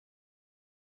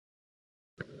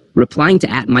Replying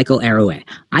to @Michael Arrowe,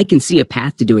 I can see a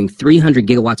path to doing 300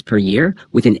 gigawatts per year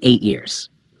within 8 years.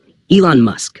 Elon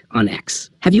Musk on X.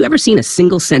 Have you ever seen a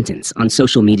single sentence on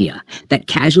social media that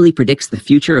casually predicts the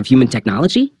future of human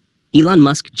technology? Elon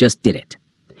Musk just did it.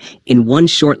 In one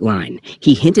short line,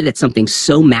 he hinted at something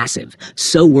so massive,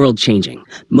 so world-changing,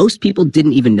 most people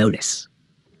didn't even notice.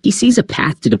 He sees a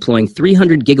path to deploying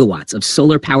 300 gigawatts of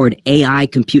solar-powered AI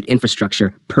compute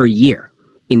infrastructure per year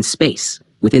in space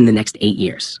within the next 8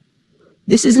 years.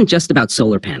 This isn't just about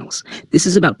solar panels. This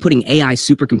is about putting AI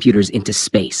supercomputers into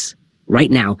space.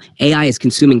 Right now, AI is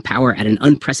consuming power at an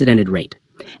unprecedented rate.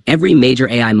 Every major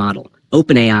AI model,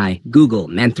 OpenAI, Google,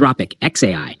 Anthropic,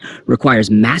 xAI, requires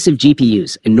massive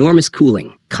GPUs, enormous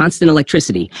cooling, constant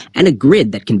electricity, and a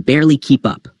grid that can barely keep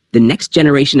up. The next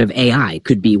generation of AI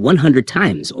could be 100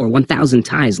 times or 1,000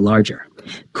 times larger.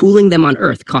 Cooling them on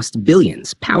Earth costs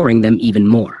billions, powering them even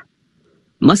more.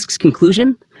 Musk's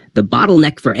conclusion? The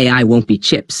bottleneck for AI won't be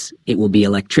chips, it will be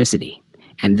electricity.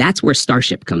 And that's where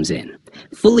Starship comes in.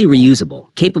 Fully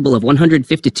reusable, capable of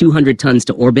 150 to 200 tons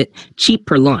to orbit, cheap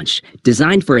per launch,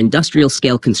 designed for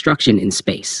industrial-scale construction in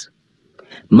space.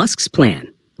 Musk's plan: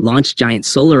 launch giant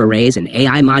solar arrays and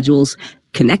AI modules,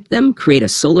 connect them, create a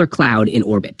solar cloud in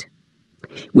orbit.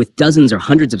 With dozens or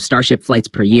hundreds of Starship flights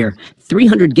per year,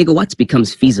 300 gigawatts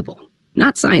becomes feasible.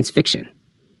 Not science fiction,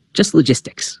 just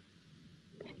logistics.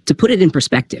 To put it in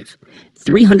perspective,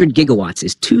 300 gigawatts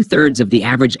is 2/3 of the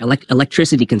average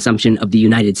electricity consumption of the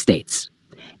United States.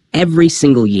 Every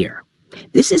single year.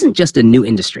 This isn't just a new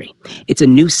industry. It's a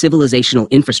new civilizational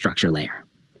infrastructure layer.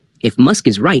 If Musk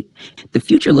is right, the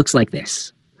future looks like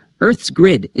this. Earth's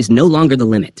grid is no longer the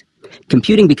limit.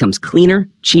 Computing becomes cleaner,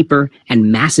 cheaper,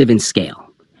 and massive in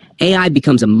scale. AI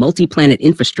becomes a multi-planet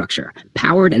infrastructure,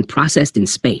 powered and processed in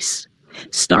space.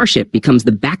 Starship becomes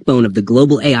the backbone of the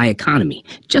global AI economy,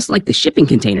 just like the shipping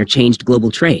container changed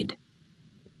global trade.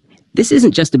 This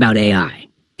isn't just about AI.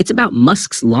 It's about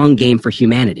Musk's long game for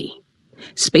humanity.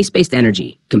 Space-based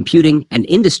energy, computing, and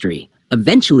industry,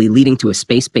 eventually leading to a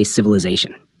space-based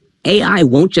civilization. AI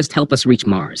won't just help us reach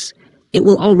Mars. It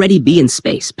will already be in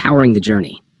space, powering the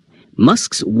journey.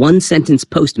 Musk's one-sentence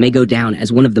post may go down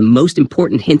as one of the most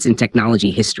important hints in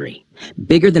technology history.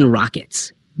 Bigger than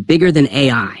rockets, bigger than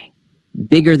AI,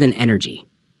 bigger than energy.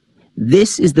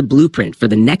 This is the blueprint for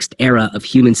the next era of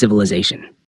human civilization.